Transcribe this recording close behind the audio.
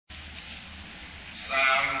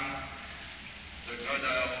Sar, the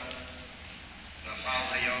Godel, the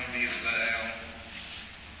Chalzayom Israel.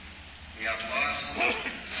 We have lost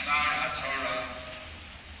Sar HaTorah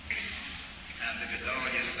and the Gadol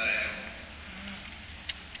Yisrael.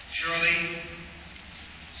 Surely,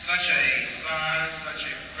 such a Sar, such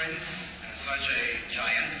a prince, and such a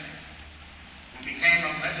giant, who became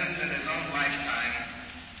a legend in his own lifetime,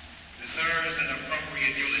 deserves an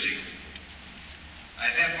appropriate eulogy. I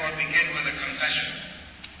therefore begin with a confession.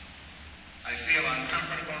 I feel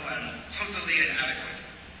uncomfortable and totally inadequate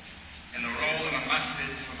in the role of a masjid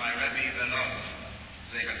for my Rebbe, the Rav,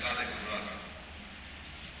 Zecher Tzaddik Livracha.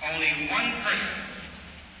 Only one person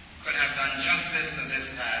could have done justice to this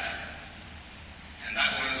task, and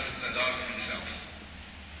that was the Rav himself.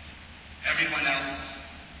 Everyone else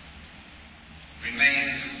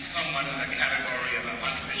remains somewhat in the category of a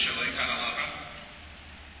masjid shaloi kahalacha,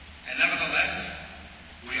 and nevertheless,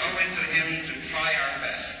 we owe it to him to try our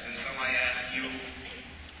best, and so I ask you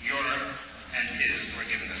your and his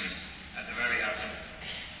forgiveness at the very outset.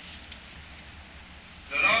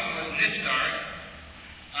 The Rav was niftar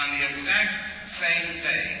on the exact same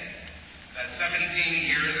day that 17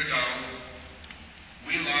 years ago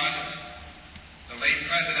we lost the late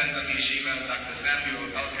president of Yeshiva, Dr.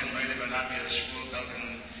 Samuel Belkin, Moshe Benapia Shmuel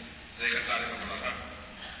Belkin, Zecher Tzaddik Livracha.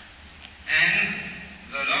 And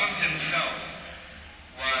the Rav himself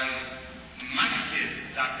was masjid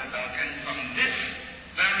Dr. Belkin from this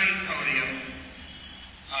very podium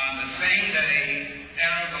on the same day,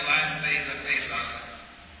 ere the last days of Pesach,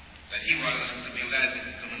 that he was to be led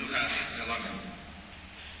to Menuchas London.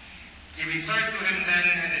 He referred to him then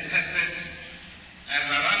in his Hesped as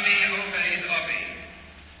Arami Oveid Ovi,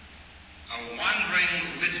 a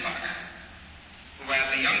wandering Litvak, who as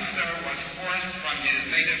a youngster was forced from his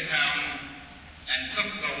native town and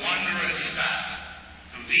took the wanderer's staff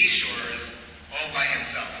to these shores all by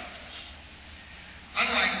himself.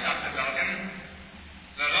 Unlike Dr. Belkin,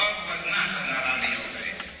 the Rav was not an Arami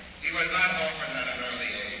Oveid. He was not orphaned at an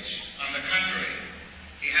early age. On the contrary,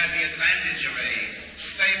 he had the advantage of a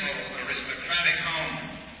stable, aristocratic home,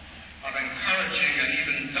 of encouraging and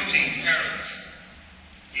even doting parents.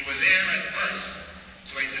 He was heir at birth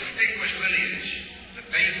to a distinguished lineage, the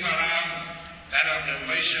Beis Harav, that of the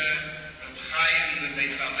Moshe, the Chaim, the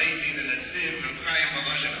Beis Halevi, the Nesiv, the Chaim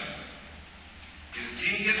Volozhiner. His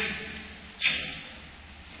genius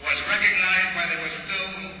was recognized while he was still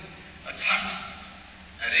a tot.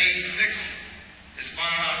 At age 6, his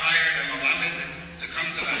father hired a Mohammed to come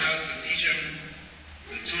to the house to teach him.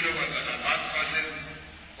 The tutor was a Chabad Chassid,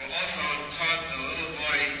 who also taught the little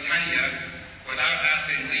boy Tanya without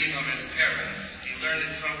asking leave of his parents. He learned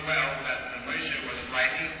it so well that the Moshe was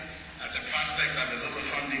frightened at the prospect of his little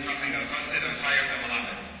son becoming a Chassid and fired the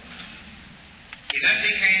Mohammed. He then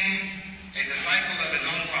became a disciple of his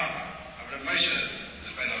own father, of the Moshe,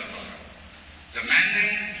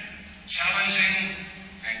 demanding, challenging,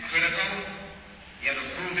 and critical, yet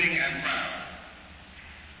approving and proud.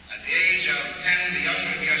 At the age of 10, the young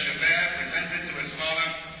Rabbi Yashaber presented to his father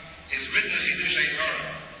his written Chidushei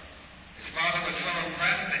Torah. His father was so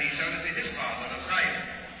impressed that he showed it to his father, the Chaim.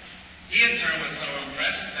 He in turn was so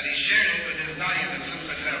impressed that he shared it with his Daya, the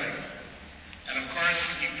Tzufah Zelig. And of course,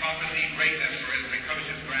 he prophesied greatness for his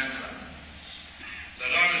precocious grandson. The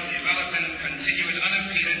Rav's development continued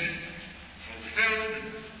unimpeded, fulfilled,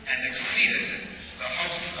 and exceeded the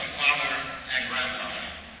hopes of father and grandfather.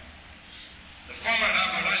 The former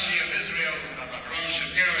Rav Rashi of Israel, Rav Avram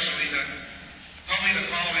Shapiro Shalita, told me the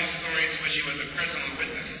following story to which he was a personal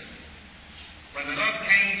witness. When the Rav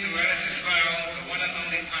came to Eretz Yisrael, the one and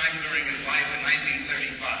only time during his life in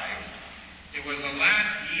 1935, it was the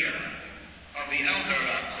last year of the elder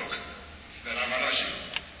Rav Kook, the Rav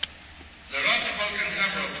Rashi. The Rav spoke in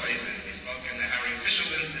several places. He spoke in the Harry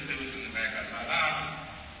Fischel Institute, in the Merkas Harav,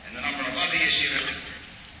 and a number of other yeshivas.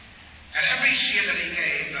 At every shir that he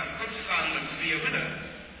gave, Rav Kook's son, the Tzvi Yehuda,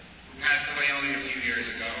 who passed away only a few years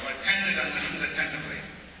ago, attended and listened attentively.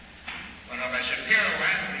 When Rabbi Shapiro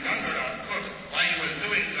asked the younger Rav Kook why he was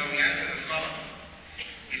doing so, he answered as follows.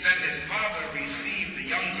 He said his father received the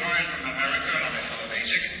young guard from America, Rav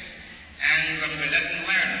Soloveitchik, and from Gedetten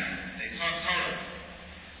Lerner. They taught Torah.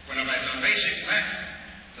 When Rabbi Soloveitchik left,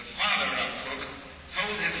 the father of Kook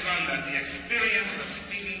told his son that the experience of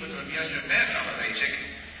speaking with Rabbi Yashaber Soloveitchik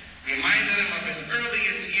reminded him of his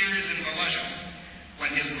earliest years in Volozhin,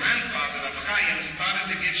 when his grandfather, Rav Chaim, started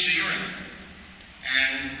to give shiurim.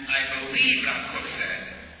 And I believe, Rav Kook said,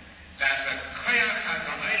 that the koyach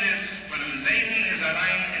ha'gavainis when Zayden is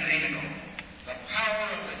arayin in Einigo, the power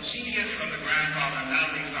of the genius of the grandfather now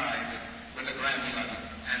resides with the grandson.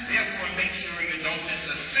 And therefore make sure you don't miss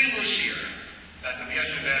a single shiur that that the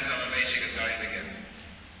Rav Soloveitchik is going to give.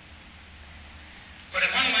 But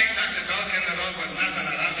if unlike Dr. Belkin, the Rav was not an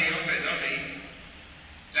Arabi Obedovi,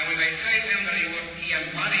 then we may say to him that he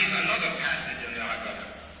embodies another passage in the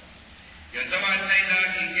Haggadah. Yodoa Teda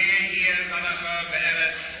ki ge'ir halacha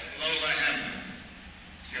be'eretz lo lahem.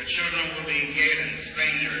 Your children will be gay and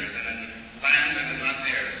strangers in a land that is not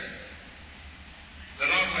theirs. The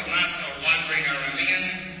Rav was not a wandering Aramean,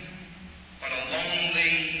 but a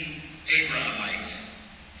lonely Abrahamite,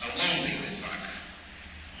 a lonely Yitzhak.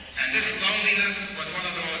 And this loneliness was one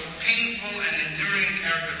of the most painful and enduring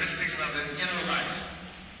characteristics of his inner life.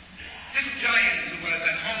 This giant who was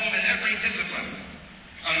at home in every discipline,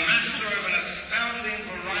 a master of an astounding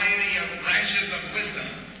variety of branches of wisdom,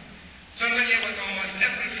 familiar with almost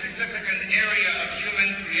every significant area of human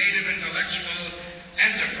creative intellectual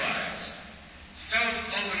enterprise, felt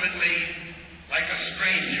ultimately like a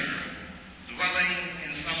stranger dwelling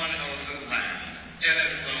in someone else's land.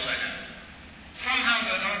 Eretz lo lahem. Somehow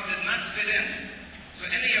the Rav did not fit in to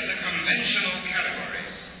any of the conventional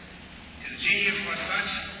categories. His genius was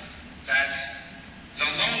such that the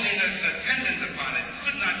loneliness attendant upon it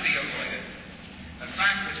could not be avoided. The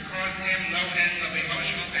fact which caused him no end of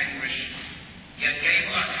emotional anguish, yet gave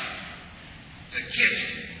us the gift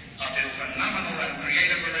of his phenomenal and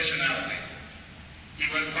creative originality. He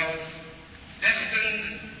was both destined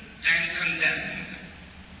and condemned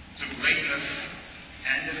to greatness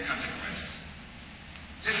and his consequences.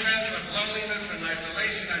 This sense of loneliness and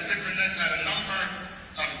isolation and differentness had a number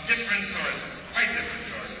of different sources, quite different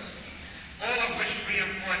sources, all of which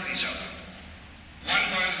reinforced each other. One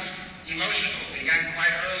was emotional, began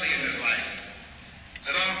quite early in his life.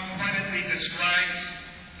 The Rav pointedly describes,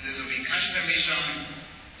 this will be Kashta Misham,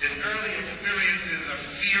 his early experiences of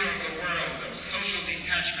fear of the world, of social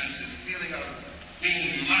detachments, his feeling of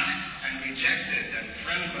being mocked and rejected and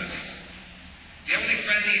friendless. The only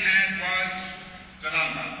friend he had was the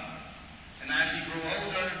Rambam. And as he grew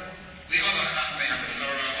older, the other Chachmei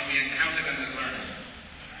HaBesorah whom he encountered in his learning.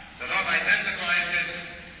 The Rav identifies this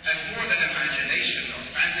as more than imagination or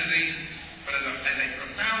fantasy, but as a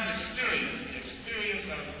profound experience, the experience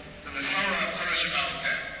of the Mesorah of Torah Shabbat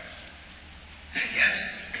Peh. And yet,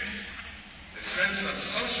 the sense of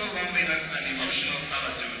social loneliness and emotional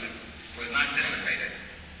solitude was not dissipated.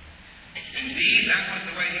 Indeed, that was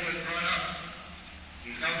the way he was brought up.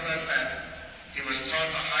 He tells us that he was taught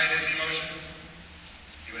to hide his emotions.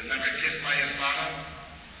 He was never kissed by his father.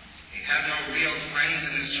 He had no real friends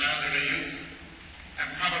in his childhood or youth, and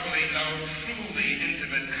probably no truly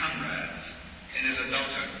intimate comrades in his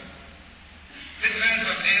adulthood. This sense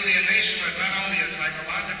of alienation was not only a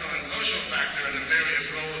psychological and social factor in the various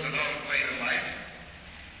roles that all played in life,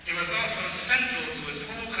 it was also central to his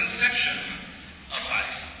whole conception of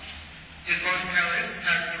life. His most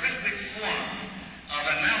characteristic form of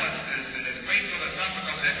analysis in his great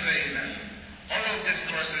philosophical essays and oral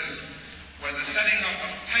discourses was the setting up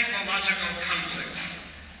of typological conflicts,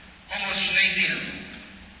 almost Schneidian,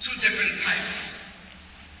 two different types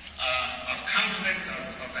of conflict,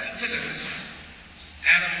 of antithesis.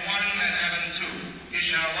 Adam 1 and Adam 2, Ish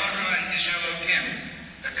Ha'Eloka and Ish Elokim,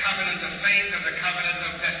 the covenant of faith and the covenant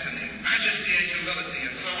of destiny, majesty and humility,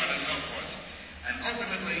 and so on and so forth. And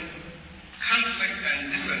ultimately, conflict and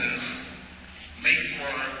dissonance make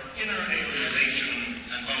for inner alienation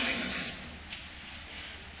and loneliness.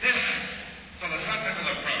 This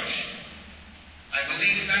philosophical approach, I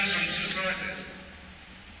believe, stems from two sources.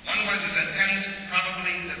 One was his attempt,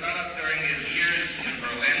 probably developed during his years in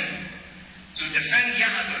Berlin, to defend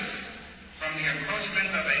Yahadus from the approachment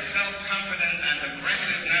of a self-confident and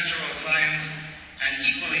aggressive natural science and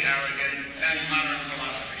equally arrogant and modern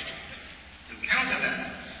philosophy. To counter that,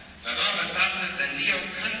 the Rav adopted the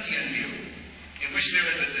neo-Kantian view, in which there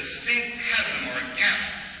is a distinct chasm or gap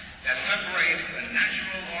that separates the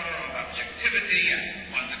natural order of objectivity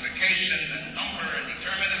and quantification and number and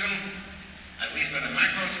determinism, at least on a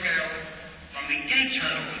macro scale, from the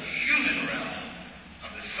internal human realm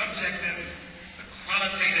of the subjective, the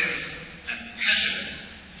qualitative, and passionate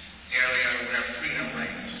area where freedom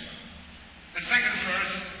reigns. The second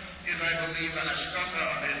source is, I believe, the hashkafa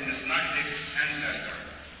of his Misnagdic ancestor,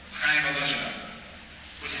 Chaim Volozhin,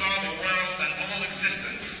 who saw the world and all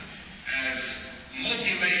existence as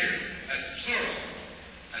multi-layered, as plural,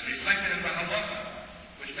 as reflected in the halacha,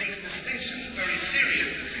 which makes distinctions, very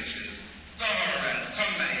serious distinctions, Dor and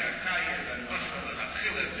Tomei, Akayed and Osel and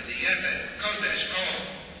Achilet, B'di'evet, Kodesh, Kol,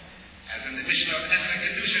 as in the Mishnah of Esek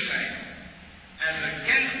Kedusha saying, as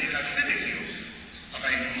against the Hasidic view of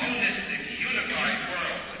a monistic, unified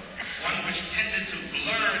world, one which tended to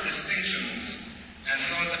blur distinctions and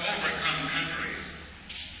sought to overcome countries.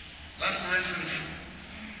 Thus, for instance,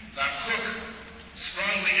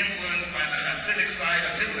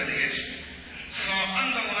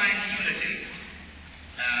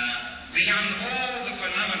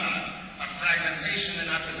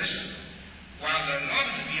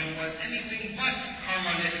 was anything but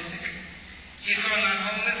harmonistic. He saw not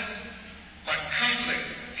wholeness, but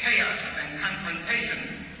conflict, chaos, and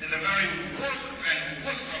confrontation in the very warp and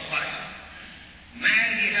woof of life. Man,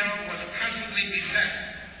 he held, was constantly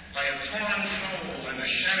beset by a torn soul and a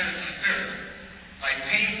shattered spirit, by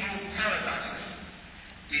painful paradoxes,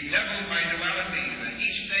 bedeviled by dualities, and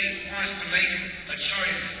each day forced to make a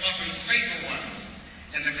choice, often fatal ones,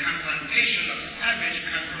 in the confrontation of savage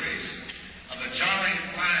conquerors, of the jarring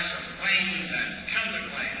clash of claims and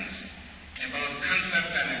counterclaims in both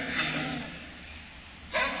concept and in conduct.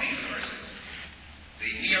 Both these sources,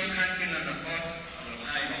 the Neo-Kantian and the thought of the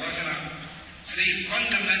Chaim Volozhiner, see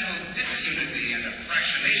fundamental disunity and a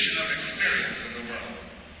fractionation of experience in the world.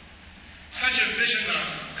 Such a vision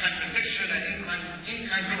of contradiction and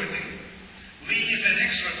incongruity leads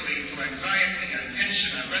inexorably to anxiety and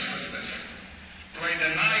tension and restlessness, to a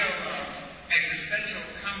denial of existential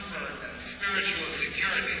comfort and spiritual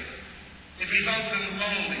security. It results in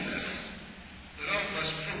loneliness. Rudolf was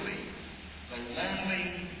truly the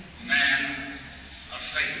lonely man of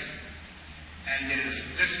faith. And it is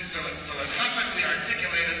this philosophically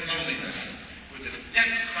articulated loneliness, with its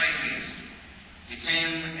death crises,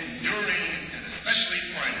 became enduring and especially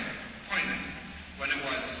poignant when it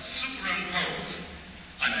was superimposed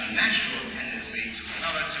on a natural tendency to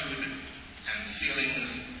solitude and feelings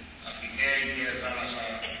of the air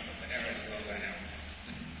zalazar, the eretz lo lahem.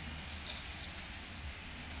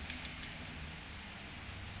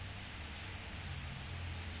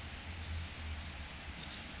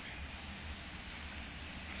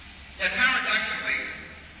 Yet paradoxically,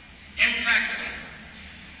 in practice,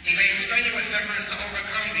 he made strenuous efforts to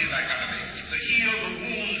overcome these dichotomies, to heal the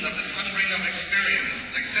wounds of the suffering of experience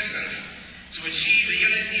and existence, to achieve the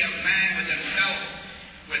unity of man with himself,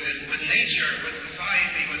 with nature, with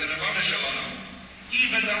society, with the Avodah Shalom,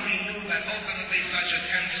 even though he knew that ultimately such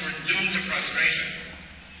attempts were doomed to frustration.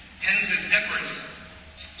 Hence his efforts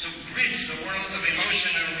to bridge the worlds of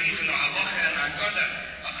emotion and reason, of halacha and agoda,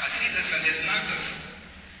 of hasidus and hisnagdus.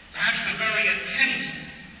 Perhaps the very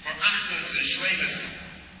attempt for achdus and shleimus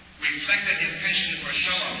reflected his penchant for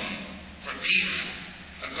shalom, for peace,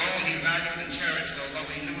 a goal he valued and cherished, although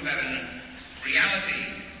he knew that in reality,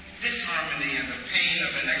 disharmony and the pain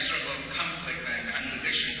of inexorable conflict and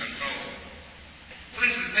contradiction control. For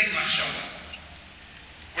instance, take Machshava,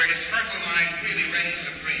 where his fertile mind really reigned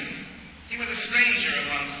supreme. He was a stranger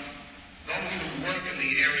amongst those who work in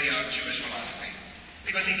the area of Jewish philosophy,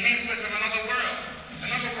 because he came to us from another world. One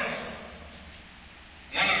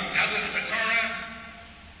of Gadlus Torah,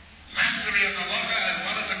 mastery of halacha as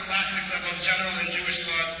well as the classics of both general and Jewish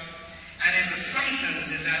thought, and his assumptions,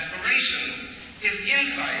 his aspirations, his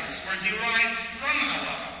insights were derived from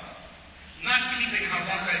halacha, not keeping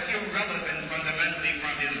halacha irrelevant fundamentally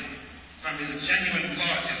from his genuine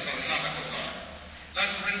thought, his philosophical thought. Thus,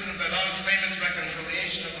 for instance, the Rav's famous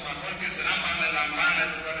reconciliation of the Machlokes and Rambam and Ramban and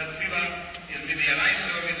Tzvila is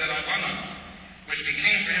Midiyanaisa or Midirabana, which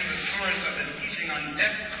became for him the source of his teaching on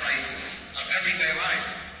death crisis of everyday life.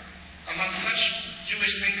 Among such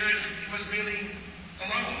Jewish thinkers, he was really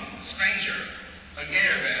alone, a stranger, a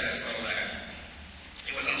ger as well as.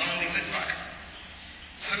 He was a lonely Litvak.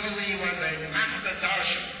 Similarly, he was a master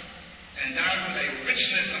darshan, endowed with a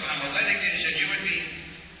richness of homiletic ingenuity,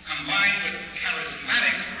 combined with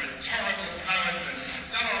charismatic rhetorical prowess and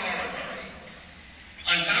stellar oratory.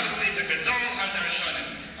 Undoubtedly, the Gadol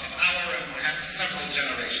HaDarshanim of our and perhaps several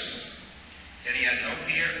generations. Yet he had no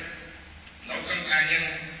peer, no companion,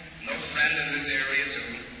 no friend in this area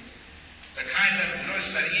too. The kind of drush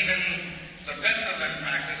that even the best of them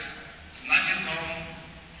practiced. It's not his home,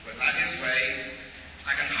 was not his way.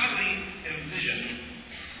 I can hardly envision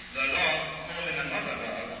the Lord calling another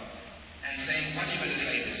Lord and saying, "What are you going to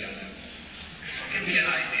say this young man? So give me an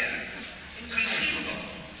idea." Inconceivable.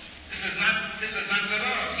 This is not the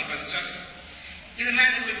Lord. He was just. You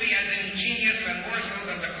imagine it would be as ingenious and more so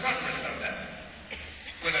than the cleverest of them,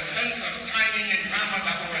 with a sense of timing and drama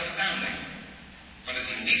that were astounding. But his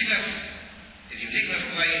uniqueness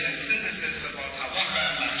lay in his synthesis of both halacha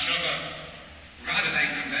and machshava, rather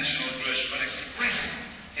than conventional drush, but expressed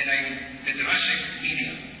in a midrashic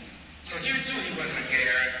medium. So here too he was a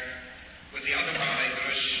ger, with the other Baalei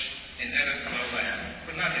drush in Eretz lo lahem. It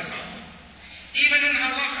was not his home. Even in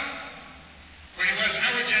halacha, where he was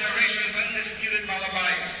our generation's undisputed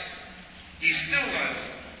malabayis, he still was,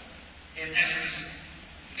 in essence,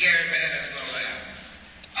 ger be'eretz lo lahem.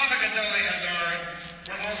 Other Gedolei Hador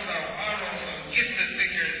are also gifted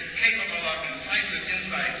figures capable of incisive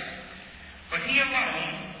insights, but he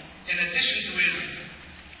alone, in addition to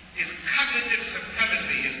his cognitive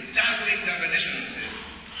supremacy, his dazzling definitions,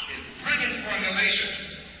 his brilliant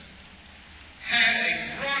formulations,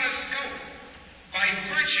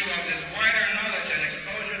 virtue of his wider knowledge and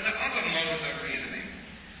exposure to other modes of reasoning,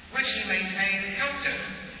 which he maintained helped him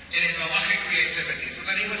in his halachic creativity, so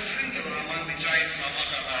that he was singular among the giants of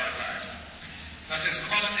halacha of our time. Thus his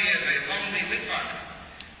quality as a lonely litvak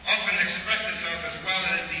often expressed itself as well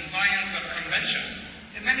as defiance of convention.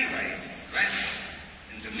 In many ways, dress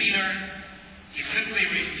and demeanor, he simply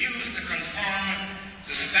refused to conform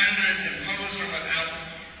to standards imposed from without,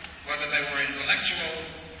 whether they were intellectual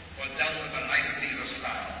or dealt with the niceties of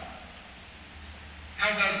style.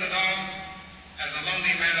 How does the dog, as a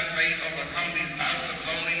lonely man of faith, overcome these bouts of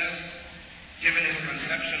loneliness, given his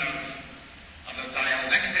conception of the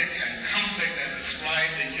dialectic and conflict as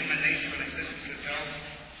described in human nature and existence itself?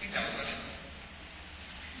 He tells us.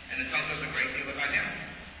 And it tells us a great deal about him.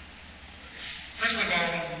 First of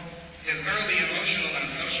all, his early emotional and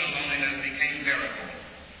social loneliness became bearable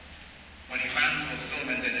when he found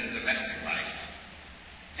fulfillment in his domestic life.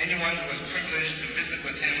 Anyone who was privileged to visit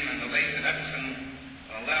with him and the late Rebbetzin,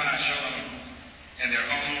 Aleh Shalom, in their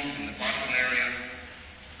home in the Boston area,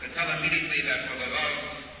 could tell immediately that for the Rav,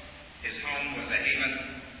 his home was a haven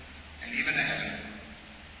and even a heaven.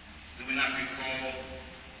 Do we not recall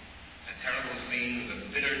a terrible scene with the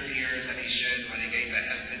bitter tears that he shed when he gave the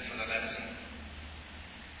Hesped for the Rebbetzin?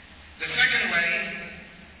 The second way,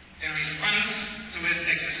 in response to his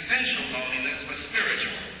existential loneliness, was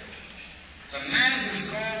spiritual. The man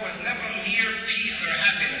whose goal was never mere peace or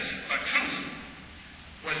happiness, but truth,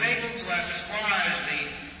 was able to ascribe the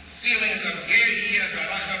feelings of Geri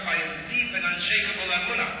Zaracha by his deep and unshakable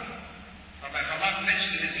emunah. Rabbi Chalak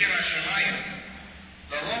mentioned his Yirah Shemayim.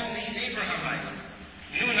 The lonely Abrahamite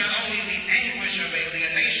knew not only the anguish of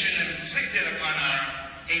alienation inflicted upon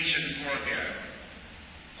our ancient forebear,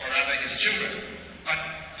 or rather his children, but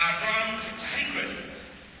Avram's secret,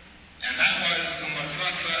 and that was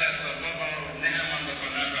Umatzasa es Lavovo Ne'eman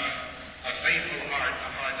Lefanecha, a faithful heart, a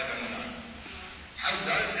heart of emunah. How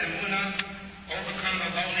does emunah overcome the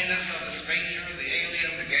loneliness of the stranger, the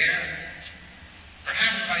alien, the ger?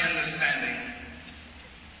 Perhaps by understanding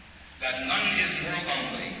that none is more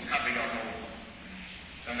lonely, Kaviyachol,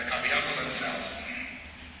 than the Kaviyachol himself.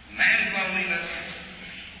 Man's loneliness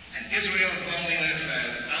and Israel's loneliness,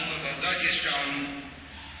 as Amr Valdad Yishon,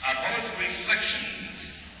 are both reflections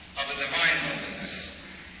of the divine loneliness.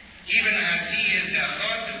 Even as he is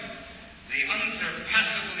Echad, the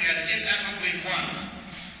unsurpassably and ineffably one,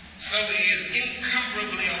 so he is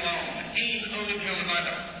incomparably alone, in Od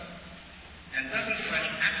Milvado. And doesn't such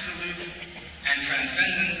absolute and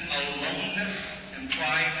transcendent aloneness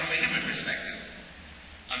imply, from a human perspective,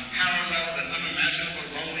 unparalleled and unimaginable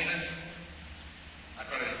loneliness?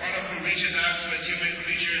 HaKadosh Baruch Hu reaches out to his human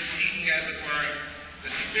creatures, seeking, as it were,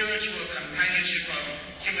 the spiritual companionship of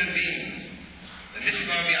human beings. The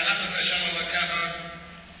mitzvah of Ya'atas Hashem Elokecha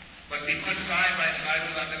must be put side by side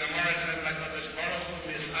with what the Gemara says, HaKadosh Baruch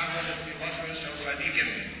Hu mis'ahad tzivasar shel tzadikim.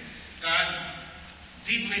 God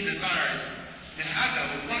deeply desires, mis'ahad,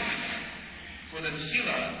 who lusts for the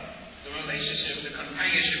tefillah, the relationship, the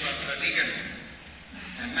companionship of tzadikim.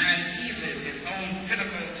 And man eases his own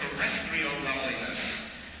pitiful terrestrial loneliness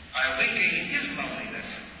by linking his loneliness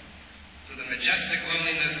to the majestic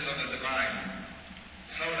loneliness of the divine.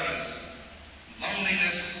 So does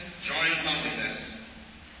loneliness join loneliness,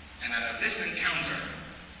 and out of this encounter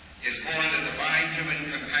is born the divine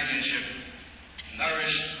human companionship,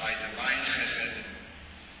 nourished by divine chesed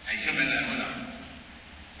and human emunah.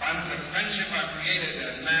 Bonds of friendship are created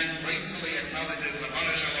as man gratefully acknowledges the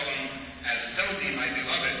Rebbeinu Shalom as Dodi, my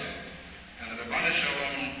beloved, and the Rebbeinu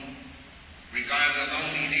Shalom regards the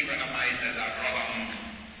lonely Abrahamite as Avraham,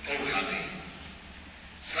 Ohavi.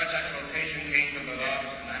 Such exaltation came to the Rav,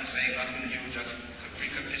 and I'm saying nothing new, just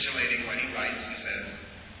recapitulating what he writes. He says,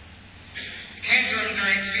 it came to him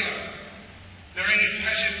during tefillah, during his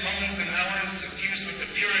precious moments and hours suffused with the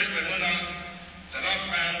purest emunah, the Rav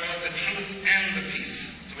found both the truth and the peace,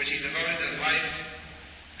 to which he devoted his life,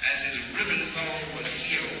 as his riven soul was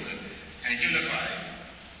healed and unified.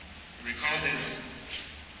 He recalled his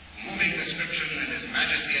moving description and his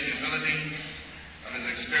majesty and humility of his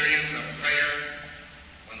experience of prayer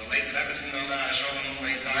when the late Rebbetzin Aleh Shalom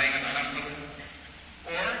lay dying in the hospital,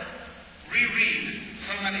 or reread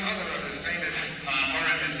so many other of his famous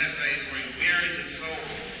ma'amorim and essays where he bares his soul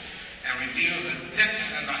and reveals the depths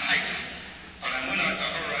and the heights of emunah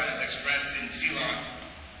tahora as expressed in tefillah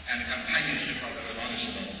and the companionship of the Rebbeinu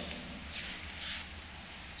Shalom.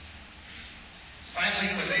 Finally,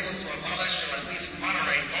 he was able to abolish or at least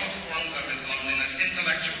moderate both forms of his loneliness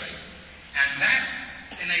intellectually, and that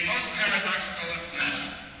in a most paradoxical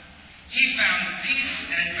manner. He found peace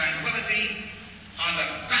and tranquility on the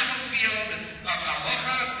battlefield of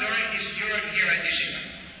halacha during his Yurad here at Yeshiva.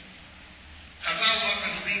 Chazal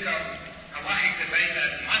often speak of halachic debate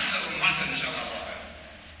as masa umatan shel halacha.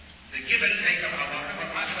 The give and take of halacha, but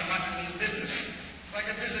masa umatan means business. It's like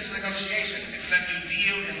a business negotiation, except you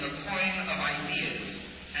deal in the coin of ideas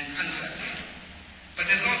and concepts. But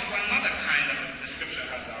there's also another kind of description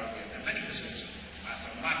Chazal gives, and many descriptions.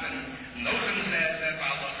 Masa umatan, Nochem says that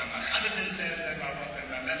halacha, Machadadin says that halacha,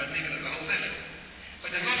 and Mebedligan is a whole list. But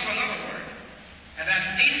there's also another word, and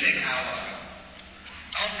that's asik halacha.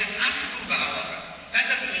 This asku halacha. That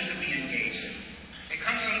doesn't mean to be engaged in. It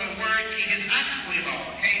comes from the word ki is askuivo.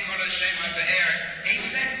 Hey, kodesh shema be'er.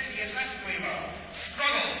 Asik, ki is askuivo.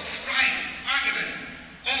 Struggle, strife, argument.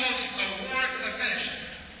 Almost a war to the finish.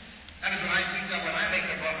 That is what I think of when I make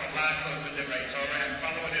the book of Lasso with the Torah and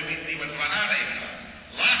follow it immediately with Mahadeva.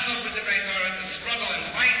 Lasso with the Torah, to struggle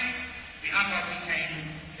and fight. The Apple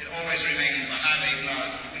became, it always remains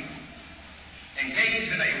Mahadeva, sweet. Engaged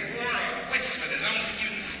in a war of wits with his own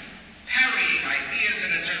students, parrying ideas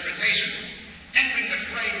and interpretations, entering the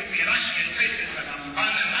fray between Rashi and Tesis and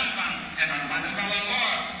Ramban and Rambam and Ramban and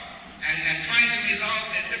Balamor, and trying to resolve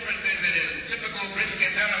the differences in his typical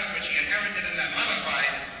brisket errors which he inherited and then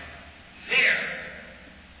modified. There,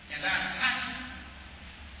 in that tough,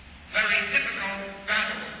 very difficult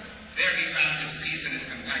battle, there he found his peace and his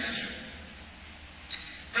companionship.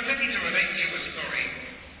 Permit me to relate to you a story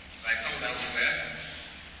I told elsewhere.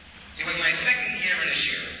 It was my second year in a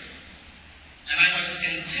year, and I was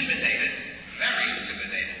intimidated, very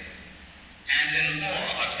intimidated, and in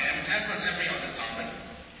awe of him, as was every other Talmud.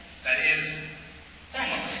 That is,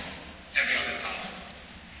 almost every other Talmud.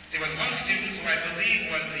 There was one student who I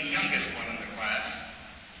believe was the youngest one in the class,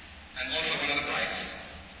 and also one of the brightest,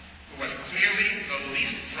 who was clearly the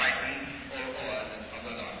least frightened or awed of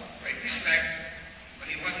the dog. Great respect, but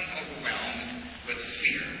he wasn't overwhelmed with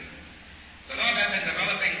fear. The Rav had been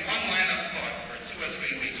developing one line of thought for 2 or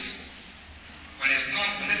 3 weeks. When his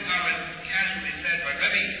Talmud casually said, "But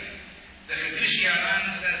Rebbe, the Chedushi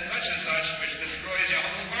Aran says such and such, which destroys your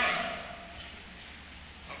whole Svara."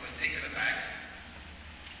 I was taken aback,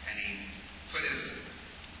 and he put his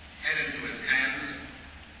head into his hands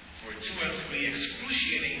for 2 or 3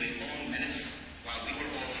 excruciatingly long minutes while we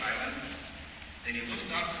were all silent. Then he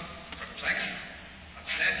looked up, perplexed,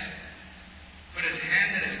 upset, put his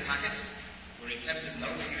hand in his pocket, where he kept his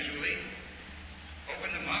notes usually,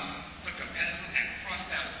 opened them up, took a pencil, and crossed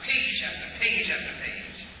out page after page after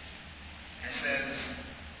page, and says,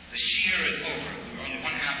 "The shear is over. We're only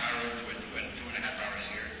 1/2 hour into it, 2.5 hours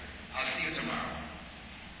here. I'll see you tomorrow."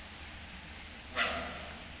 Well,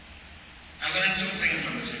 I learned 2 things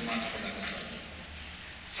from this remarkable episode.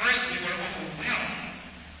 First, we were overwhelmed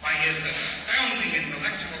by his astounding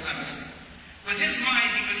intellectual honesty. With his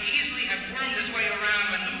mind, he could easily have wormed his way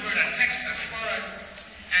around, maneuvered a text as far as,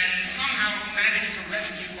 and somehow managed to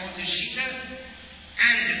rescue both his Shita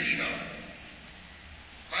and his ego.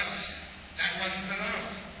 But that wasn't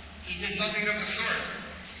enough. He did nothing of the sort.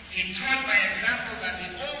 He taught by example that the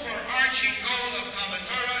overarching goal of Talmud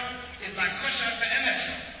Torah is Bakusha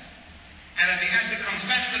Be'emes. And if he had to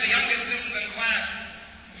confess to the youngest student in class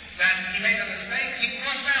that he made a mistake, he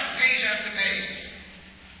crossed out page after page.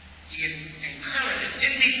 He encouraged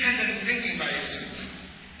independent thinking by his students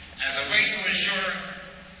as a way to ensure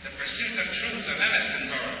the pursuit of truth of emes in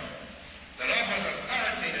Torah. The Rav was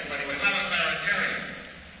authoritative, but he was not authoritarian.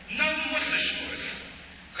 No Musashurs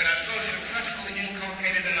could have so successfully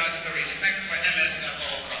inculcated in us the respect for emes at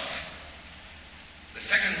all costs. The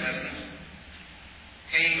second lesson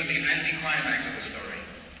came with the anticlimax of the story,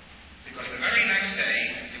 because the very next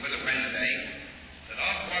day, it was a Wednesday, the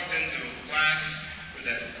Rav walked into class with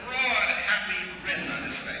a broad, happy grin on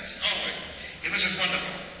his face. Oh, it was just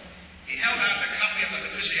wonderful. He held out the copy of the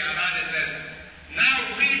Chedushi Aran and said,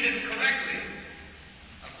 "Now read this correctly."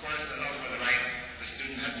 Of course, the note for the right, the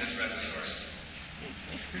student had misread the source.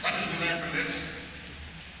 What did we learn from this?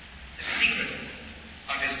 The secret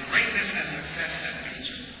of his greatness and success as a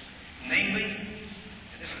teacher. Namely,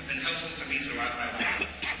 and this has been helpful to me throughout my life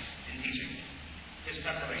in teaching, his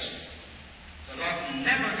preparation. The Rav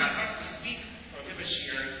never got up to speak or give a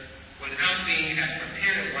shiur without being as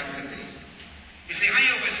prepared as one could be. You see,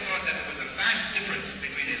 I always thought that there was a vast difference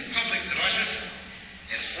between his public drashos,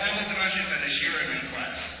 his formal drashos, and his shiurim in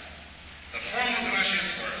class. The formal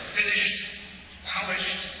drashos were finished,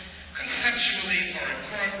 polished, conceptually,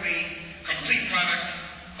 oratorically, complete products,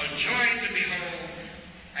 a joy to behold,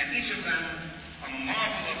 and each of them a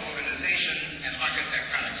marvel of organization and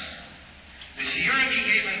architectonics. The shiurim he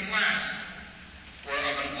gave in class were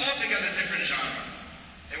of an altogether different genre.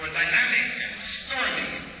 They were dynamic and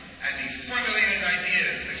stormy as he formulated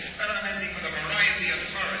ideas, experimenting with a variety of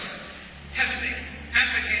sources, testing,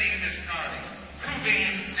 advocating and discarding,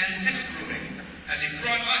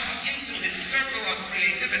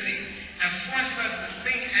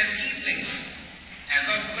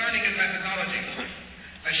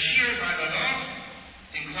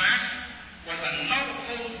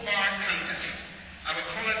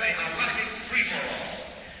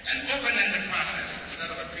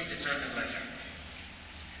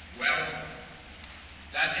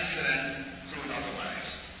 that incident proved otherwise.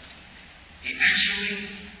 He actually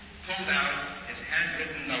pulled out his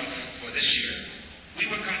handwritten notes for this year. We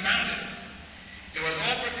were confounded. It was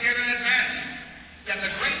all prepared in advance. Yet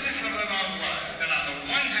the greatness of it all was that on the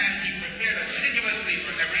one hand he prepared assiduously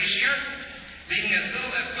for every year, leaving as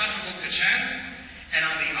little as possible to chance, and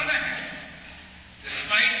on the other hand,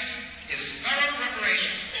 despite his thorough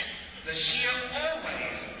preparation, the year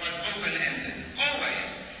always was open-ended, always,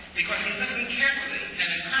 because he listened carefully and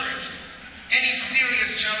encouraged any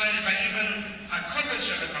serious challenge by even a Kodesh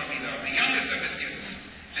of the youngest of his students,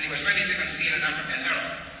 and he was ready to concede an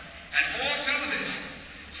error. And all through this,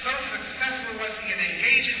 so successful was he in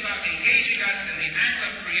engaging us in the act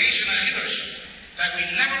of creation of Hiddush, that we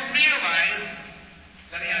never realized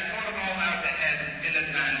that he had thought it all out ahead in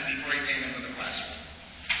advance before he came into the classroom.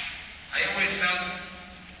 I always felt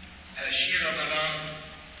at a shir of Allah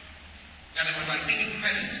that it was like being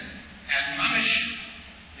present at Mamish,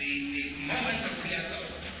 the moment of Yesod,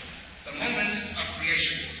 the moment of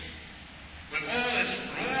creation, with all its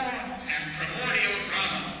raw and primordial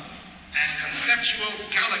drama as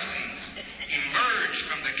conceptual galaxies emerged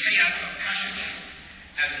from the chaos of Kashis,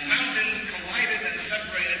 as mountains collided and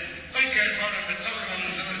separated,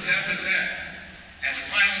 as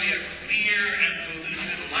finally a clear and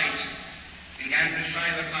pellucid light began to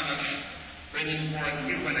shine upon us, bringing forth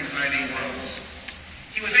new and exciting worlds.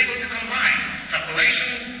 He was able to combine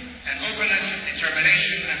preparation and openness,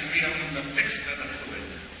 determination and freedom, the fixed and the fluid.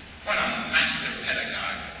 What a master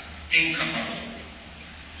pedagogue, incomparable.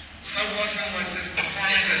 So awesome was his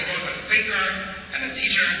performance as both a thinker and a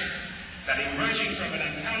teacher that emerging from an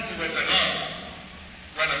encounter with the Lord,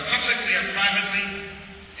 whether publicly or privately,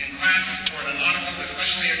 in class or in an article,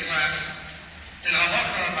 especially in class, in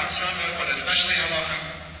halacha or machshava, but especially halacha,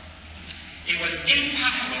 it was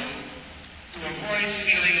impossible to avoid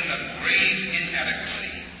feelings of grave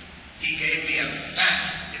inadequacy. He gave me a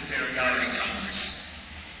vast inferiority complex.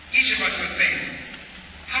 Each of us would think,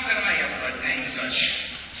 how could I ever attain such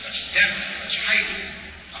depth, such height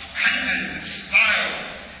of content and style,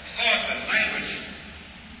 thought and language?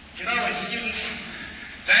 You know, as students,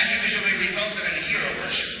 that usually resulted in hero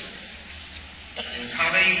worship. In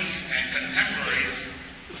colleagues and contemporaries,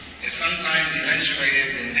 it sometimes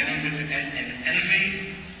eventuated in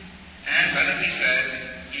envy, and let it be said,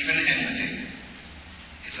 even enmity.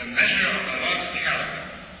 It's a measure of the Lord's character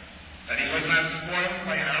that he was not spoiled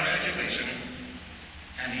by our adulation,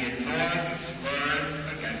 and he ignored the slurs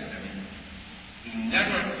against him. He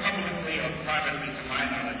never publicly or privately, to my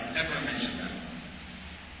knowledge, ever mentioned them.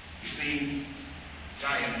 You see,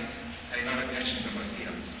 giants pay no attention to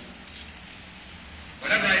mosquitoes.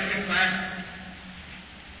 Whenever I think back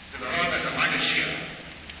to the Rav as a Magashir,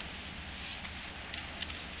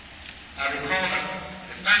 I recall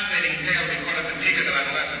the fascinating tale recorded in Mika de la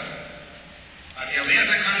Goleta.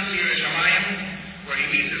 Eliezer comes to Yerushalayim, where he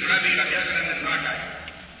meets his Rebbe, Rav Yochanan ben Zakkai.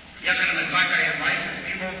 Yochanan ben Zakkai invites his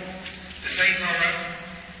people to say Torah,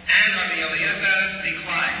 and Rabbi Eliezer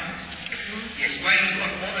declines. He explains,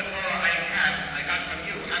 look, all the Torah I got from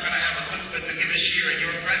you. How can I have a chutzpah to give a shir in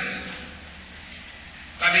your presence?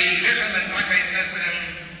 Rabbi Yochanan ben Zakkai says to him,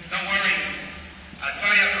 don't worry.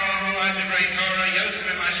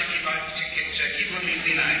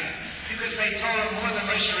 You could say Torah more than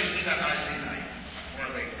Moshe received at Har Sinai. More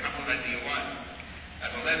of a compliment do you want?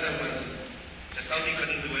 Eliezer was just told he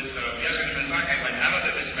couldn't do his Yochanan ben Zakkai went out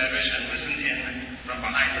of this medrash and listened in from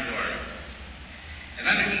behind the door. And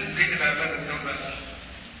then the Greek of Eliezer tells us,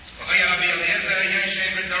 Rabbi Eliezer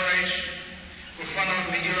Yeshev v'Doresh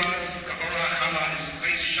u'fanov me'iros k'ora chama, his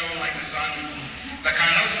face shone like the sun. The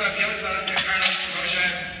karnos of Yosef, the karnos of Moshe,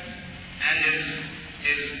 and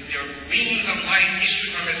your beams of light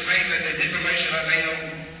issued from his face as they did from Moshe Rabbeinu.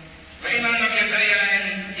 Ve'ina noketeya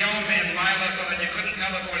and yom and Lila, so that you couldn't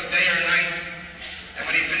tell if it was day or night. And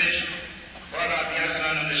when he finished, brought out the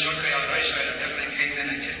Yochanan and the Shokrei al Reisha, and definitely came in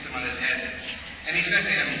and kissed him on his head. And he said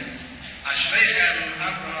to him, Ashreichem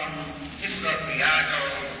Avraham Yitzchak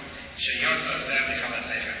v'Yaakov sheyosef zeh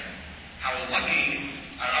v'chalasechem. How lucky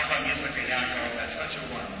are Avraham, Yitzchak, and Yaakov that such a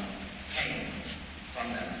one came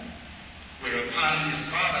from them. Whereupon his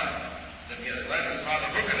father, his father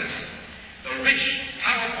Hyrcanus, the rich,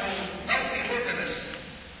 powerful, wealthy Hyrcanus,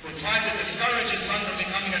 who tried to discourage his son from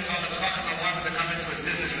becoming a Talmid Chacham and wanted to come into his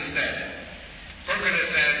business instead. Hyrcanus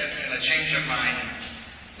said, in a change of mind,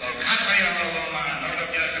 I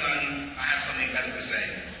have something better to say.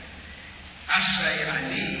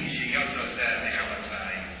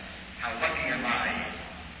 How lucky am I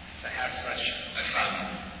to have such a son.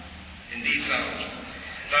 Indeed so.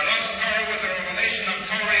 The Lord's Torah was a revelation of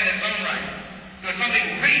Torah in its own right. There was something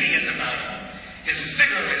radiant about him. His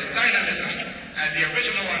figure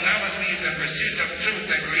analyses and pursuit of truth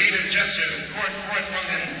and creative gestures poured forth from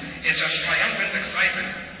him in such triumphant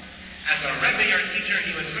excitement. As a Rebbe or teacher,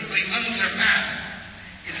 he was simply unsurpassed.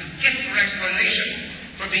 His gift for explanation,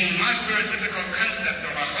 for being master of difficult concept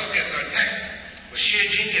or focus or text, was sheer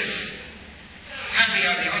genius. Happy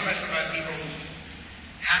are the others of our people.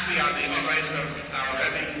 Happy are the others of our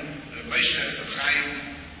Rebbe, the Moshe, the Chaim,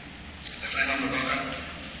 the Chlenon Mevocha.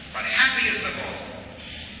 But happiest of all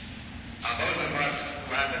are those of us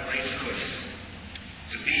who have the grace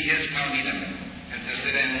to be his Talmidim and to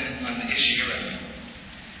sit in on the Ishirim.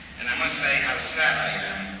 And I must say how sad I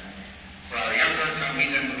am for our younger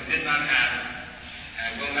Talmidim who did not have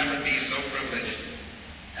and will never be so privileged.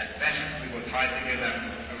 At best, we will try to give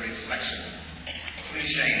them a reflection,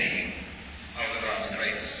 cliche of the Rav's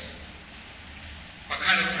greatness. What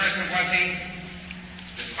kind of person was he?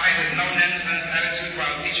 Despite his no-nonsense attitude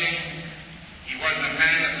while teaching, he was a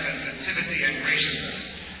man of sensitivity and graciousness.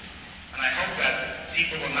 And I hope that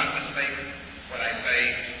people will not mistake what I say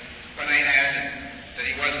when I add that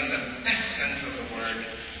he was, in the best sense of the word,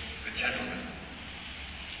 a gentleman.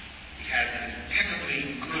 He had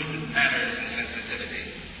impeccably good manners and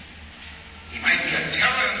sensitivity. He might be a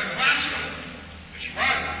terror in the classroom, which he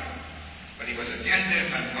was, but he was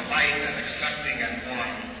attentive and polite and accepting and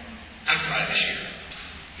warm outside the shir.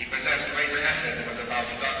 He possessed great hesped that was about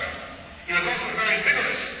tzedakah. He was also very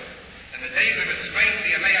vigorous. In the days of his strength,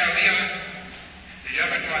 the Yemei Aliyah, did you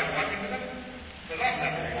ever try walking with him? The Rav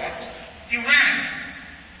never walked. He ran,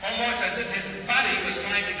 almost as if his body was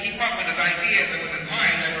trying to keep up with his ideas and with his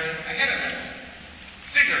mind that were ahead of him.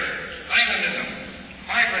 Vigor, dynamism,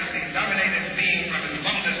 vibrancy dominated his being from his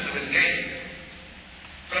lumbness to his gait.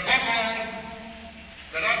 But above all,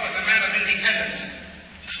 the Rav was a man of independence.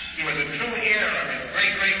 He was a true heir of his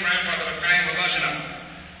great-great-grandfather, the Chaim Volozhinov,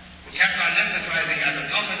 who kept on emphasizing at the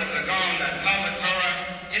Talmud of the Gaon that Talmud Torah,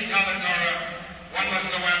 in Talmud Torah, one must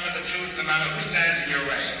go after the truth no matter who stands in your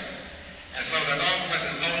way. And so the Rav was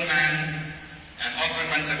his own man and often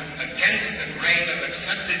went against the grain of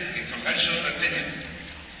accepted conventional opinion.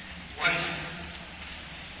 Once,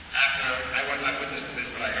 after, I was not witness to this,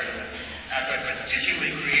 but I heard of it, after a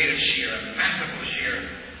particularly creative shir, a masterful shir,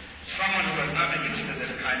 someone who was not used to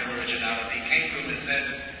this kind of originality came to him and said,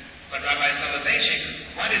 "But Rabbi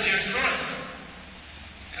Soloveitchik, what is your source?"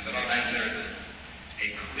 And the Rav answered, "A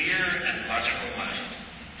clear and logical mind."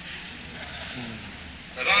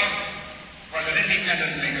 The Rav was an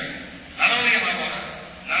independent thinker, not only in Halacha,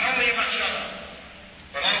 not only in Mashal,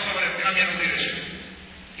 but also in his communal leadership.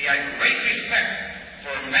 He had great respect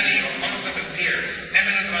for many or most of his peers,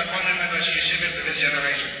 eminent Rabbanim and Rosh Yeshivas of his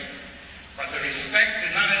generation. But the respect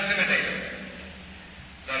did not intimidate him.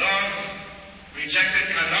 The Rav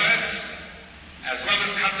rejected Kanoas as well as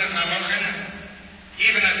Kaptas Hamochin,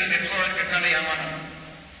 even as he deplored Katani Amanim.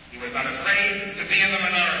 He was not afraid to be in the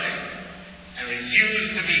minority and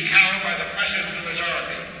refused to be cowed by the pressures of the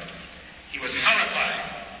majority. He was horrified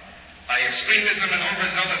by extremism and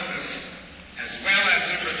overzealousness, as well as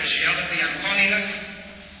superficiality and phoniness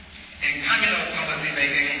in communal policy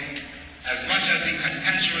making, as much as he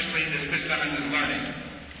contemptuously dismissed them in his learning.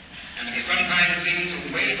 And he sometimes seemed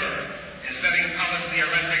to waver in setting policy or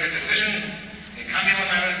rendering a decision in communal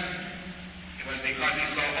matters. It was because he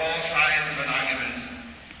saw all sides of an argument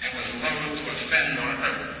and was loath to offend or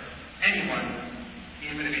hurt anyone,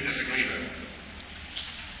 even if he disagreed with him.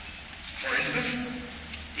 For instance,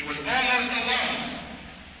 he was almost alone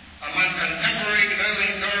among contemporary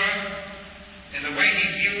Gedolei Torah in the way he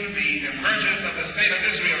viewed the emergence of the state of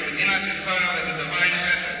Israel, the Dinas Yisrael, as a divine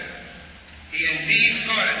Hesped. He indeed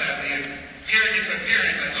saw it as its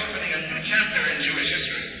appearance and opening a new chapter in Jewish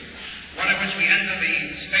history, one in which we enter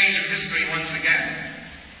the stage of history once again.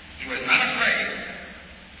 He was not afraid,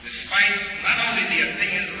 despite not only the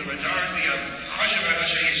opinions of the majority of Choshev and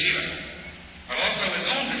Rosh Yeshiva, but also his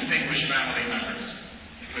own distinguished family members.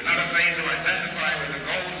 He was not afraid to identify with the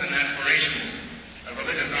goals and aspirations of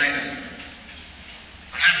religious Zionism.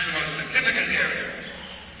 Perhaps the most significant area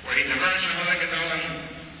where he diverged from other Gedolim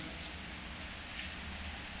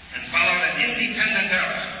and followed an independent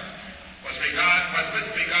era was with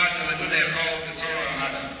regard to the Dudei Chol, to Torah and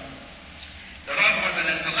Hadam. The Rav was an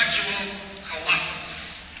intellectual colossus,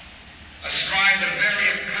 a scribe of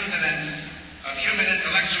various continents of human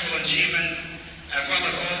intellectual achievement, as well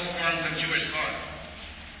as all forms of Jewish thought,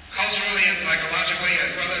 culturally and psychologically,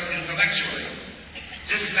 as well as intellectually.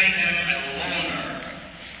 This made him a loner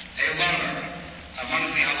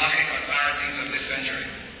amongst the halachic authorities of this century.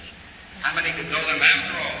 How many Gedolim,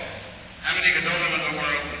 after all, how many Gedolim in the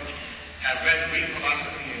world have read Greek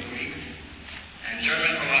philosophy in Greek and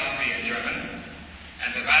German philosophy in German,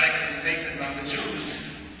 and the Vatican statement on the Jews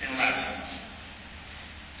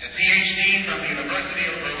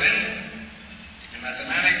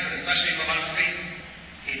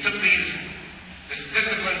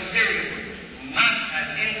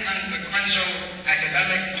superficial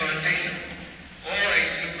academic flirtation or a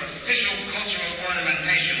superficial cultural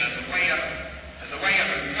ornamentation as a way of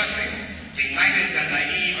impressing benighted and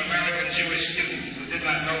naive American Jewish students who did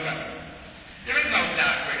not know better. There is no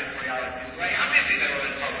doubt where his priorities lay. Obviously they were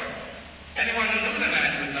in Torah. Anyone who knew the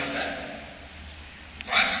man would know that.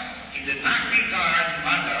 But he did not regard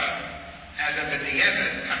Mada as a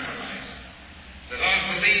b'di'evet compromise. The Lord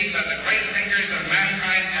believed that the great thinkers of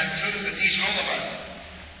mankind had truths to teach all of us.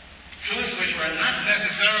 Truths which were not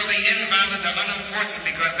necessarily invalid or unimportant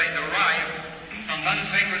because they derived from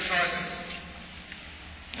unsacred sources.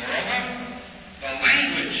 Moreover, the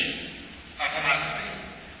language of philosophy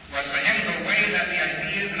was for him the way that the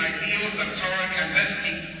ideas and ideals of Torah can best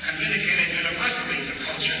be communicated universally to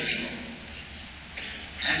culture and people.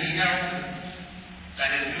 And he held that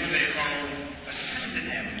his view assisted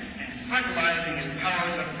him in fertilizing his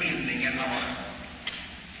powers of reasoning and knowledge.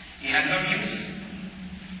 He had no use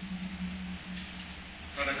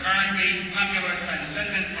for the currently popular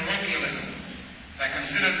transcendent parochialism that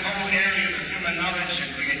considers whole areas of human knowledge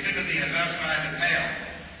and creativity as outside the pale.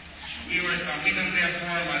 We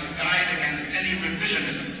therefore must guide against any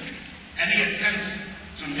revisionism, any attempts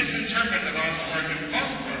to misinterpret the Lord's work in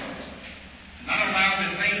both worlds, not allow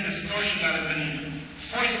the same distortion that has been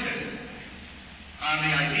foisted on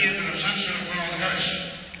the ideas of the Shashar world Hirsch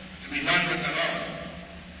to be done with the Lord.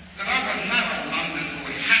 The Lord was not a London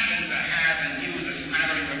who happened to have and use a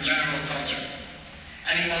smattering of general culture,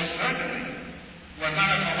 and he most certainly was not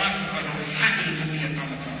a philosopher who happened to be a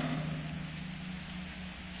Thomason.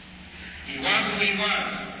 He was who he was.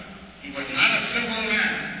 He was not a simple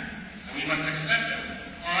man, and we must accept him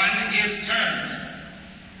on his terms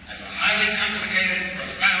as a highly complicated,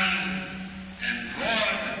 profound, and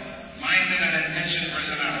broad-minded and intentioned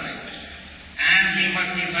personality. And we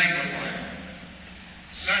must be thankful for him.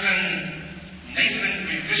 Certain nascent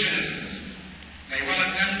revisionists may well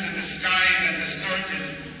attempt to disguise and distort his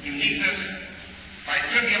uniqueness by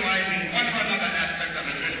trivializing one or another aspect of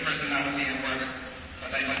his rich personality and work,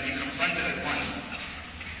 but they must be confronted at once.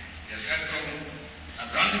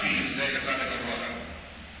 Abramsky's Vegas article wrote,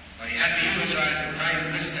 but he had to eulogize the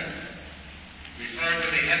prime minister, referred to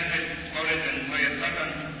the Hesped quoted in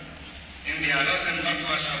Poyetotan, in the Alosim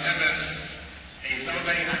Notvash Alebes, a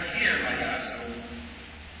Soloveitchik Hakir Vayasu.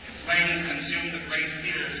 His flames consumed the great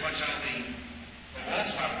theaters, what shall the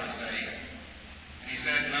wallflowers say? And he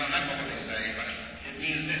said, no, not what they say, but it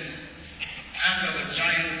means this. After the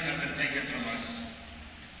giants have been taken from us,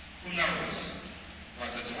 who knows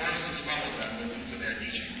what the dwarfs who followed them will do to their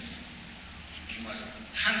teachings? We must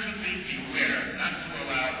constantly beware not to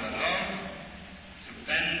allow the love to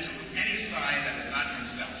bend to any side that is not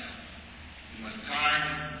himself. We must guard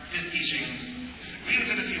his teachings, disagree with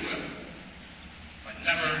it if you will, but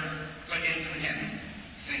never put into him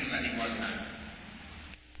things that he was not.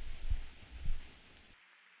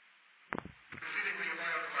 Exceedingly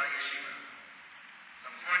loyal to our yeshiva.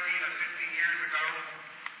 Some 14 or 15 years ago,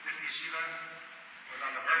 this yeshiva was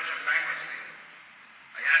on the verge of bankruptcy.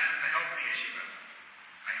 I asked him to help the yeshiva.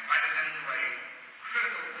 I invited him to a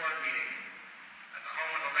critical board meeting at the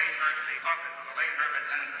home of the office of the late Herbert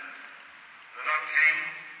Ensign. The Lord came.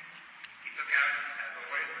 He took out, as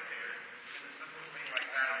always, with here, a simple thing like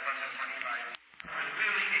that in front of 25. It was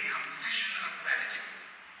really a confession of gratitude,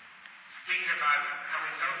 speaking about how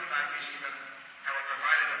he felt about yeshiva, how it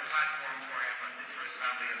provided a platform for him, a fit for his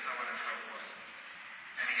family, and so on and so forth.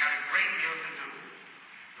 And he had a great deal to do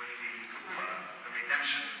with the Kabula, the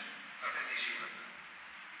redemption of his yeshiva.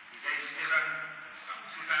 He gave smicha some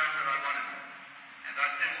 2,000 rabbanim, and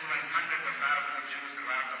thus influenced hundreds of thousands of Jews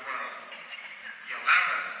throughout the world. He allowed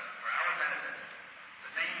us, for our benefit, to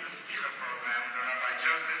name the smicha program the Rabbi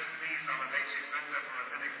Joseph B. Soloveitchik Center for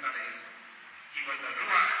Rabbinic Studies. He was the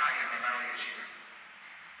Ruach Hayim of our yeshiva.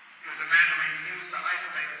 He was a man who refused to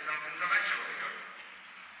isolate himself intellectually.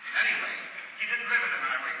 In any way, he didn't live in an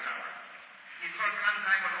ivory tower. He sought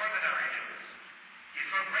contact with ordinary Jews. He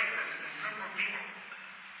sought greatness in simple people.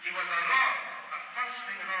 He was a law, a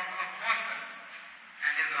functioning law of Boston,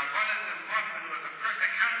 and his abundance in Boston was the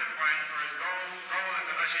perfect counterpoint for his goal as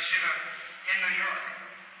a Rosh Yeshiva in New York,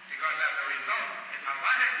 because as a result, his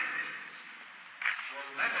halachic decisions was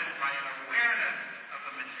leavened by an awareness of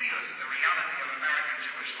the metzius, the reality of American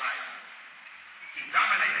Jewish life. He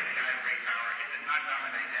dominated the ivory tower. It did not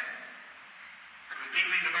dominate him. He was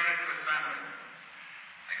deeply devoted to his family.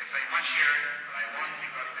 I could say much here, but I won't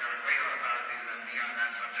because there are greater authorities than me on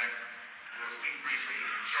that subject. We'll speak briefly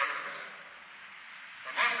shortly.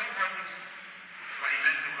 But most important is what he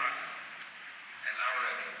meant to us as our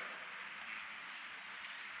Rebbe.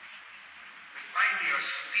 Despite the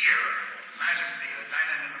austere majesty, the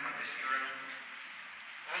dynamism of this era,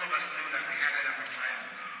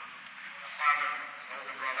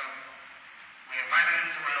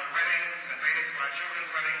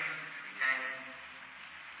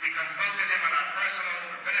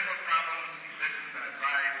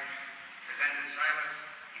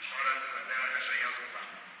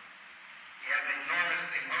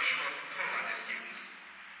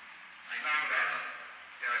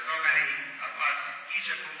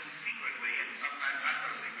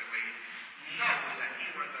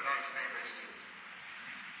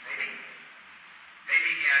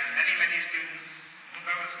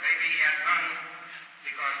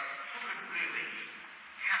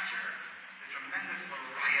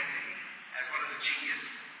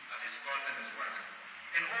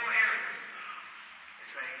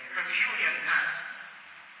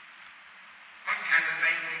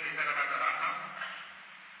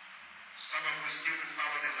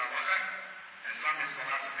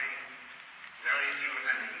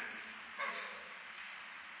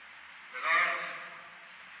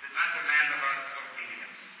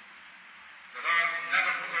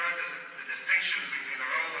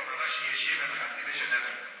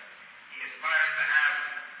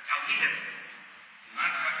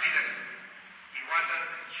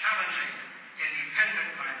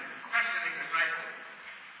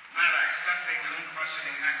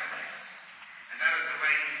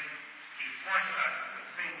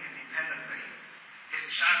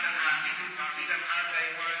 hard day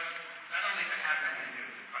was, not only to have many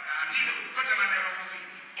students, but he to put them on their own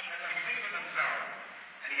feet, let them think for themselves,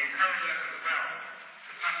 and he encouraged us as well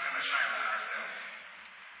to paskan Hashem ourselves.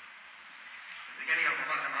 At the beginning of the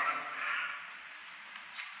book of Romans,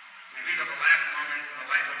 we read of the last moments in the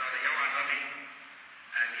life of Rabbi Yohan Ravi,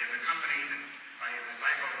 as he is accompanied by his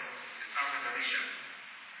disciple, his Talmud Elisha.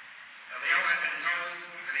 Elio had been told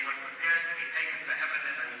that he was prepared to be taken to heaven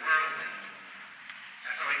in a whirlwind,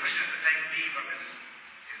 and so he wishes to take leave of his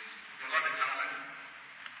beloved Talmud.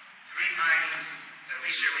 3 times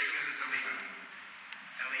Elisha refuses to leave him.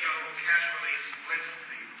 Elio casually splits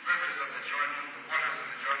the rivers of the Jordan, the waters of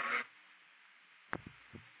the Jordan.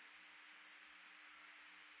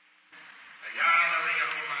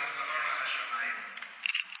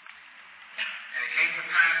 And it came to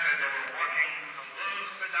pass that they were walking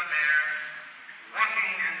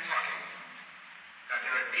and talking, that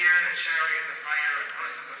there appeared a chariot of fire and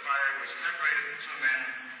horses of fire which separated the 2 men,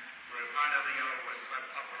 whereupon Elio was swept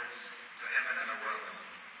upwards to heaven in a whirlwind.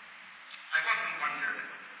 I've often wondered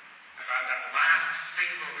about that last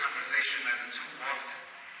fateful conversation as the 2 walked,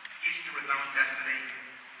 each to his own destiny,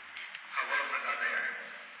 Halol V'Daber.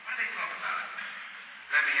 What did they talk about?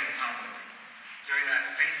 Rebbe and Talmud, during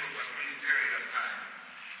that fateful but brief period of time.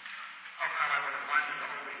 Oh, how I would have wanted to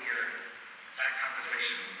overhear that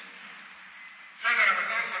conversation. Further, I was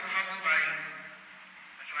also troubled by,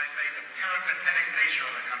 what shall I say, the peripatetic nature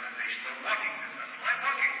of the conversation, the walking business. Why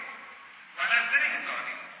walking? Why not sitting and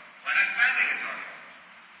talking? Why not standing and talking?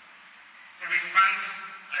 In response,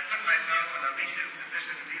 I put myself in Elisha's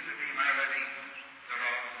position vis-a-vis my Rebbe, the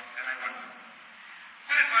Rav, and I wondered,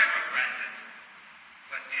 what if I were granted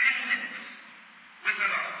for 10 minutes with the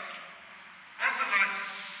Rav, both of us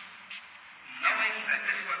knowing that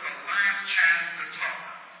this was the last chance to talk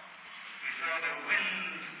before the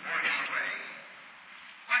wind bore him away?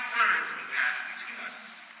 What words would pass between us?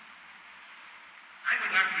 I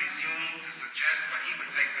would not presume to suggest what he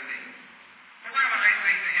would say to me. But what would I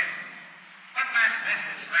say to him? What last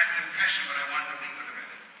message, last impression would I want to leave with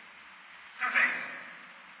him? 2 things.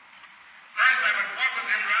 First, I would walk with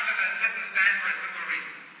him rather than sit and stand for a simple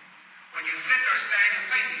reason. When you sit or stand, you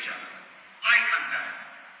face each other. Eye contact.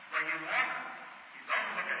 When you walk, you don't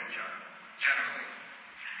look at each other, generally.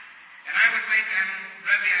 And I would say to him,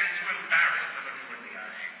 Rebbe, I'm too embarrassed to look you in the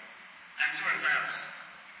eye. I'm too embarrassed.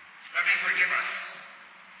 Rebbe, forgive us.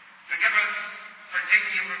 Forgive us for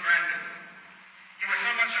taking you for granted. You were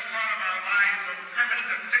so much a part of our lives, so permanent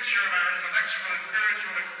a picture of our intellectual and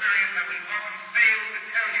spiritual experience that we've often failed to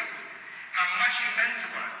tell you how much you meant to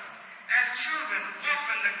us. As children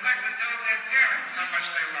often neglect to tell their parents how much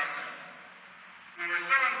they love them. We were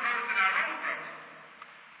so engrossed in our own growth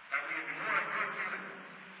that we ignored good feelings.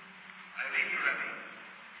 I leave you, Rebbe,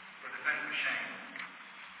 with a sense of shame.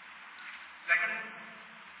 Second,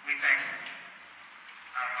 we thank you.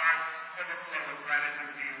 Our hearts overflow with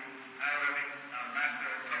gratitude to you, our Rebbe, our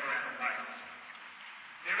Master of Torah and life.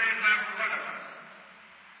 There is not one of us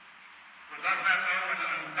who does not know an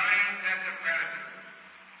undying debt of gratitude.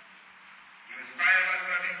 You inspire us,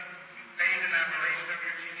 Rebbe. You bathe in admiration of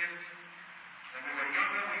your genius. When we were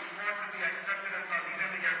younger, we swore to be accepted as our leader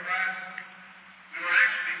in your class. We were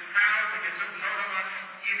actually proud that you took note of us,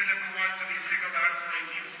 even if we wanted to be singled out for a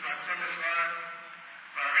use of our Torah,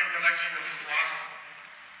 for our intellectual sloth.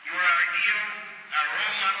 You were our ideal, our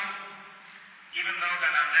role model, even though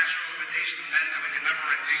that our natural limitation meant that we could never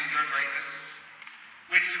attain your greatness.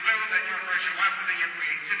 We thrilled at your virtuosity, your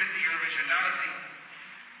creativity, your originality,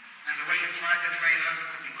 and the way you tried to train us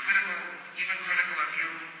to be critical, even critical of you.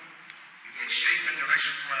 You gave shape and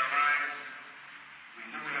direction to our lives. We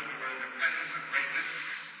knew that we were in the presence of greatness,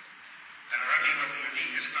 that our Rebbe was a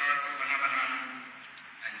unique historical phenomenon,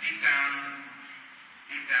 and deep down,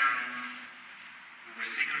 we were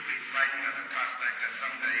secretly frightened at the prospect that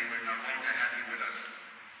someday we'd no longer have you with us.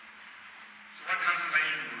 So what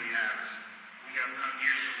consolation do we have? We have come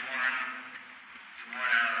here to mourn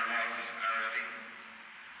our love, our Rebbe.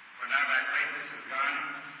 For now that greatness is gone,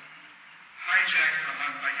 hijacked from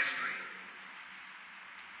us by history.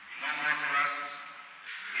 No more for us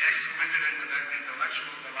the exquisite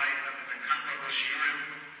intellectual delight of the incomparable shiurim,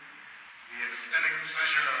 the aesthetic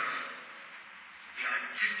pleasure of the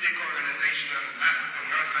artistic organization of masterful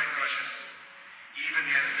Yochai Koshes, even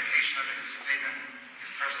the edification of his statement,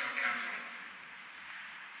 his personal counsel.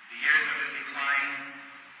 The years of his decline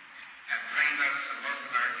have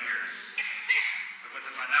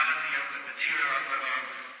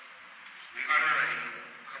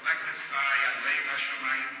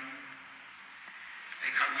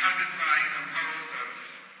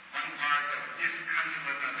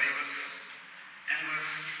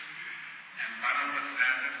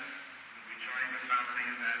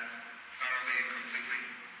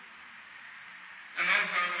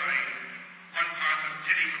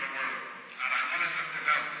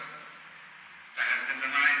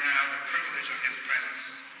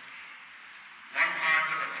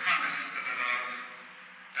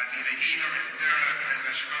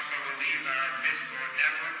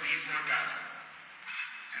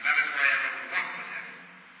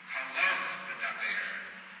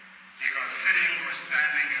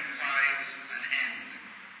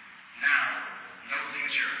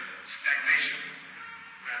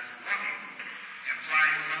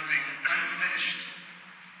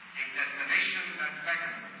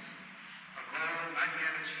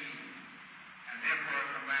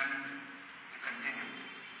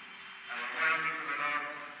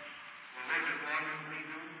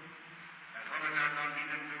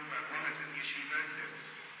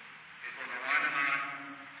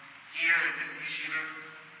Yeshiva,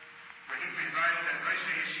 where he presided at Rosh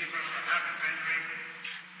Yeshiva for half a century,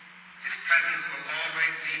 his presence will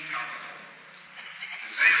always be palpable. The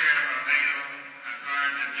Sefer Rabbeinu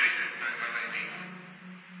Agard and Yosef Ben Rabbeinu.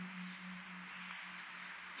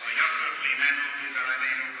 Lo Yosef Limenu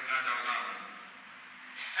Yisraelenu Ad Olam.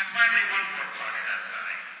 And finally, one more part of that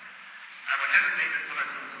side. I would hesitate to put it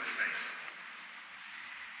into his face.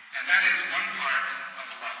 And that is one part of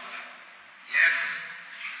love. Yes,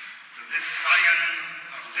 to this scion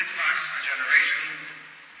of Litvak's generation,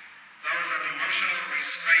 those of emotional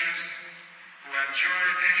restraint who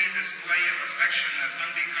abjured any display of affection as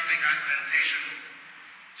unbecoming ostentation,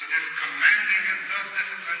 to this commanding and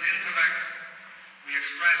self-disciplined intellect, we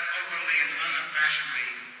express openly and unabashedly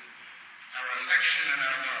our affection and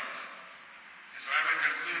our love. And so I would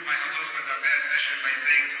conclude my hello with our best session by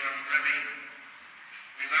saying to him, Rebbe,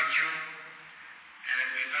 we loved you, and if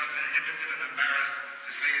we felt inhibited and embarrassed to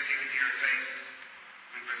say it to you to your face,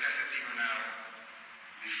 we profess it to you now.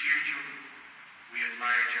 We feared you, we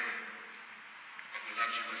admired you, but we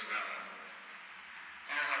loved you as well.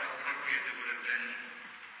 Oh, how appropriate it would have been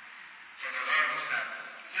for the Lord of that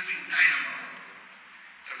living dynamo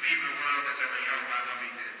to leave the world as Eliyahu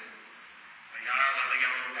Hanavi did.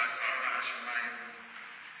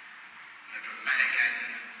 The dramatic end.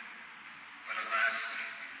 But alas,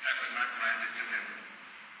 that was not granted to him.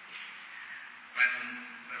 When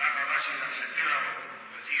the Rav Shapiro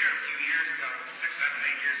was here a few years ago, 6, 7,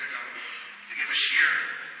 8 years ago, to give a shiur,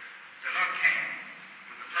 the Rav came. It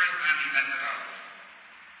was the first time he met the Rav.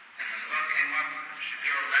 And when the Rav came up,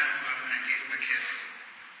 Shapiro ran to him and gave him a kiss.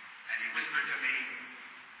 And he whispered to me,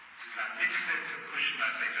 "This is a mitzvah to push my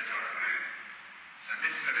Sefer Torah. It's a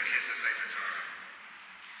mitzvah to kiss a Sefer Torah."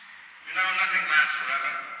 You know, nothing lasts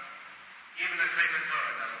forever. Even the Sefer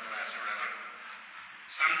Torah doesn't last forever.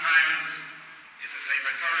 Sometimes it's a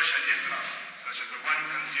Sefer Torah shadisraf, such as the one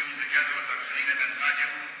consumed together with a Chayna ben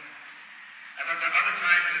Tadim. And at the other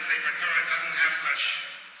times, the Sefer Torah doesn't have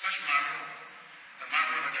such model, the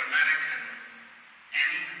model of a dramatic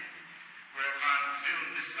end, whereupon Vil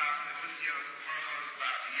Nistaf Nevusios Korchos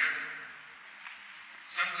Ba'ir.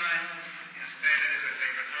 Sometimes, instead, it is a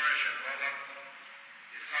Sefer Torah shadrola.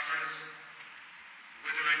 It suffers,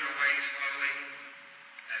 withering away slowly,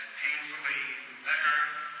 as painfully, letter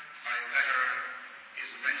by letter,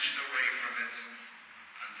 is wrenched away from it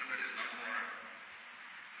until it is no more.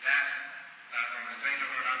 That, on the Sefer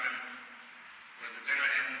Rabin, was the bitter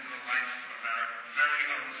end of the life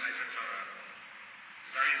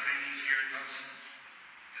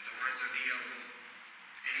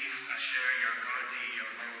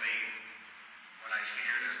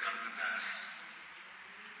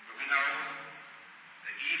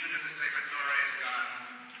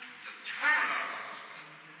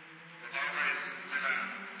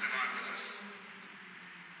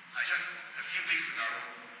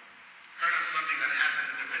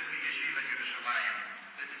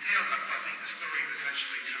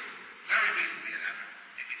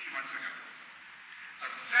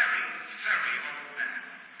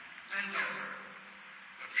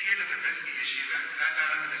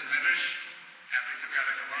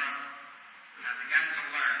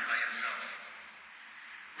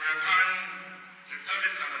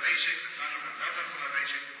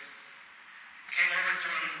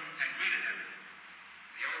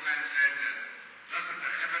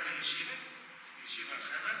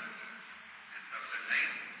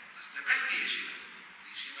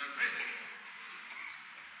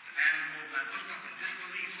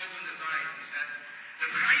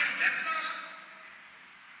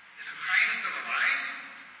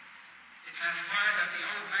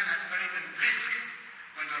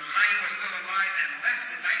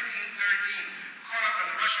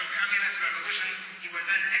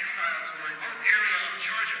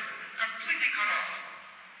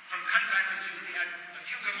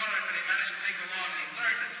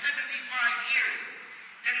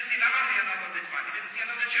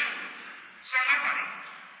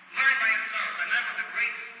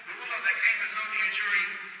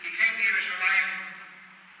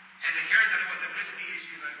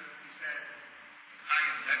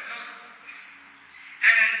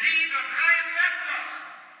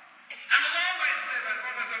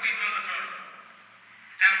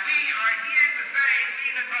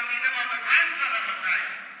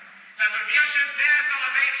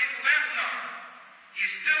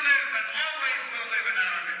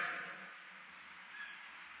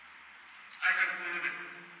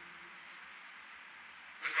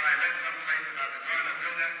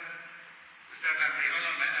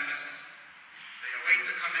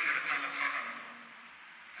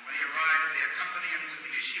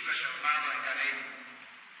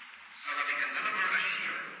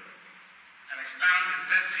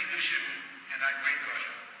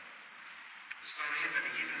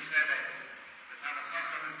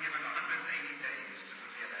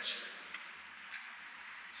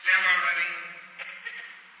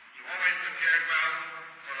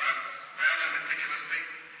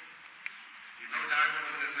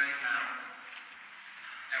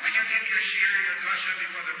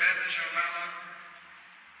Hesped Shalala